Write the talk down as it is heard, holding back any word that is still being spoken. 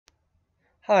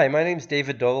Hi, my name is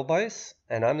David Dovelbeiss,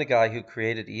 and I'm the guy who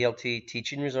created ELT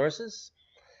Teaching Resources.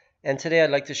 And today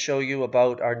I'd like to show you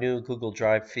about our new Google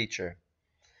Drive feature.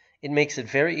 It makes it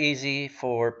very easy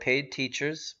for paid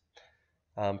teachers,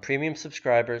 premium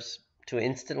subscribers, to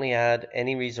instantly add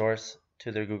any resource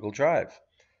to their Google Drive.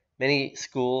 Many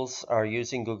schools are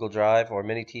using Google Drive, or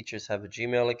many teachers have a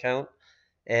Gmail account,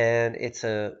 and it's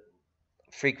a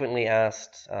frequently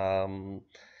asked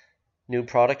new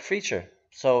product feature.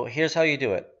 So here's how you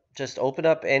do it. Just open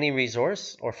up any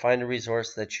resource or find a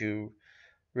resource that you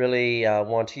really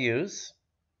want to use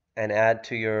and add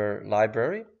to your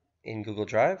library in Google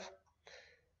Drive.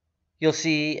 You'll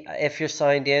see if you're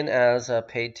signed in as a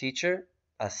paid teacher,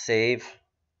 a Save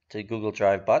to Google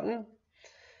Drive button.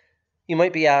 You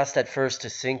might be asked at first to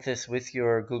sync this with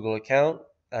your Google account.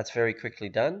 That's very quickly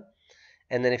done.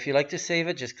 And then if you like to save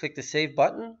it, just click the Save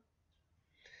button.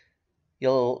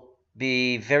 You'll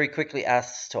be very quickly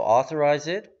asked to authorize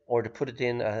it or to put it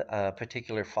in a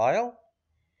particular file.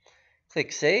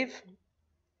 Click Save,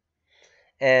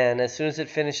 and as soon as it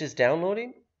finishes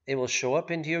downloading, it will show up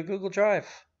into your Google Drive.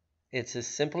 It's as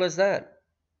simple as that.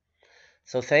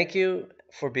 So thank you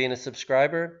for being a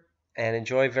subscriber, and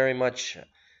enjoy very much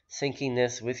syncing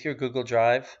this with your Google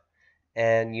Drive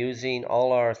and using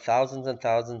all our thousands and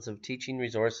thousands of teaching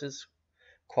resources,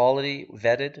 quality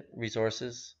vetted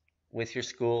resources with your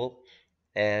school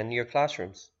and your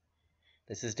classrooms.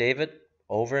 This is David,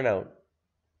 over and out.